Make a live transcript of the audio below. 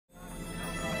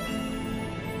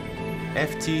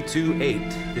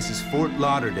FT-28, this is Fort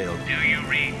Lauderdale. Do you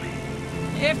read me?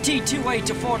 FT-28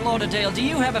 to Fort Lauderdale, do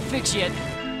you have a fix yet?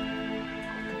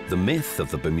 The myth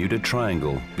of the Bermuda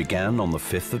Triangle began on the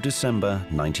 5th of December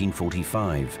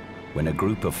 1945, when a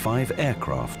group of 5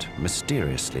 aircraft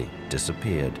mysteriously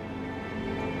disappeared.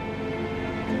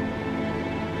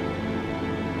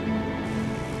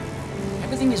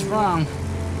 Everything is wrong.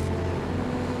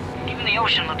 Even the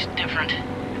ocean looks different.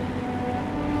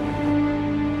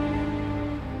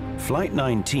 Flight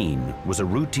 19 was a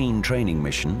routine training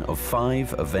mission of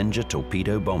 5 Avenger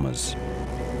torpedo bombers.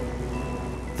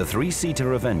 The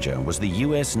 3-seater Avenger was the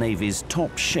US Navy's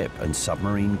top ship and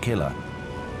submarine killer.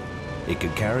 It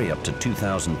could carry up to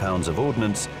 2,000 pounds of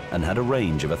ordnance and had a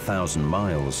range of 1,000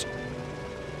 miles.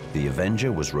 The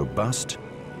Avenger was robust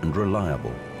and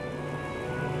reliable.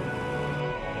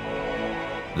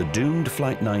 The doomed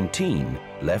Flight 19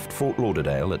 left Fort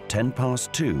Lauderdale at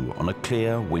 2:10 on a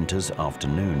clear winter's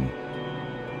afternoon.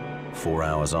 4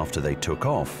 hours after they took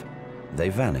off, they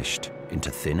vanished into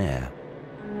thin air.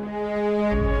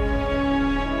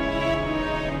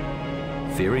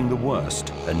 Fearing the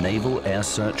worst, a naval air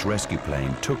search rescue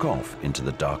plane took off into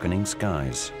the darkening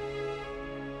skies.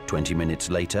 20 minutes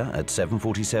later, at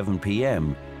 7:47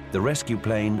 p.m., the rescue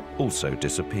plane also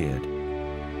disappeared.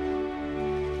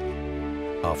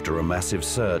 After a massive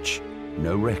search,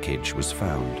 no wreckage was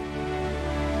found.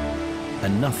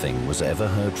 And nothing was ever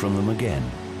heard from them again.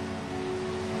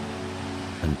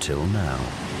 Until now.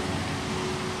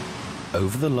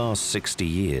 Over the last 60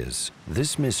 years,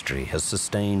 this mystery has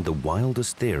sustained the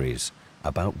wildest theories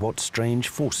about what strange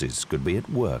forces could be at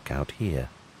work out here.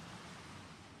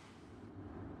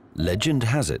 Legend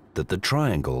has it that the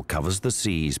triangle covers the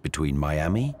seas between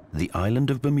Miami, the island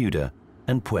of Bermuda,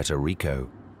 and Puerto Rico,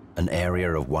 an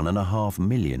area of 1.5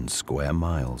 million square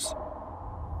miles.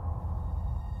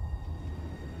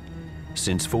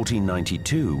 Since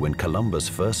 1492, when Columbus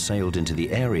first sailed into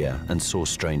the area and saw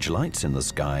strange lights in the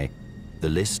sky, the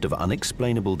list of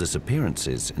unexplainable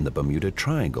disappearances in the Bermuda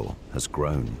Triangle has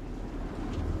grown.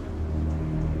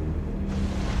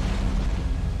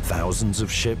 Thousands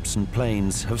of ships and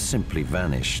planes have simply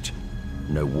vanished.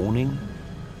 No warning,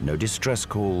 no distress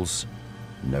calls,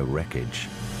 no wreckage.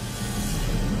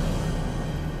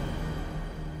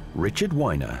 Richard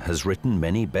Weiner has written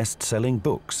many best-selling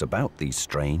books about these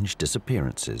strange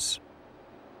disappearances.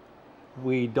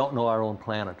 We don't know our own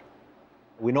planet.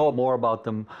 We know more about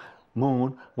the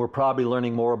moon. We're probably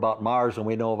learning more about Mars than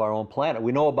we know of our own planet.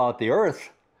 We know about the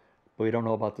Earth, but we don't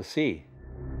know about the sea.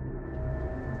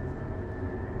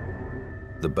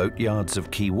 The boatyards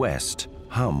of Key West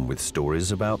hum with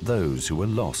stories about those who were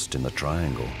lost in the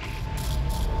triangle.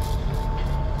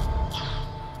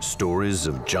 Stories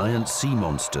of giant sea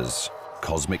monsters,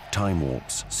 cosmic time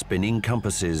warps, spinning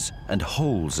compasses, and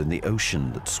holes in the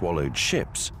ocean that swallowed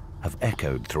ships have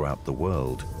echoed throughout the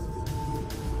world.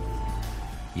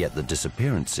 Yet the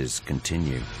disappearances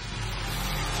continue.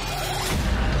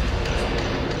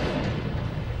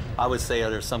 I would say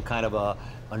there's some kind of a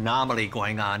anomaly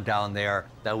going on down there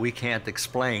that we can't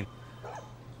explain.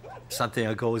 Something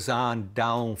that goes on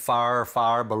down far,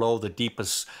 far below the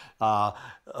deepest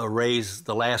rays,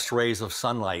 the last rays of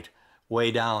sunlight.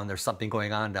 Way down, there's something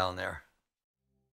going on down there.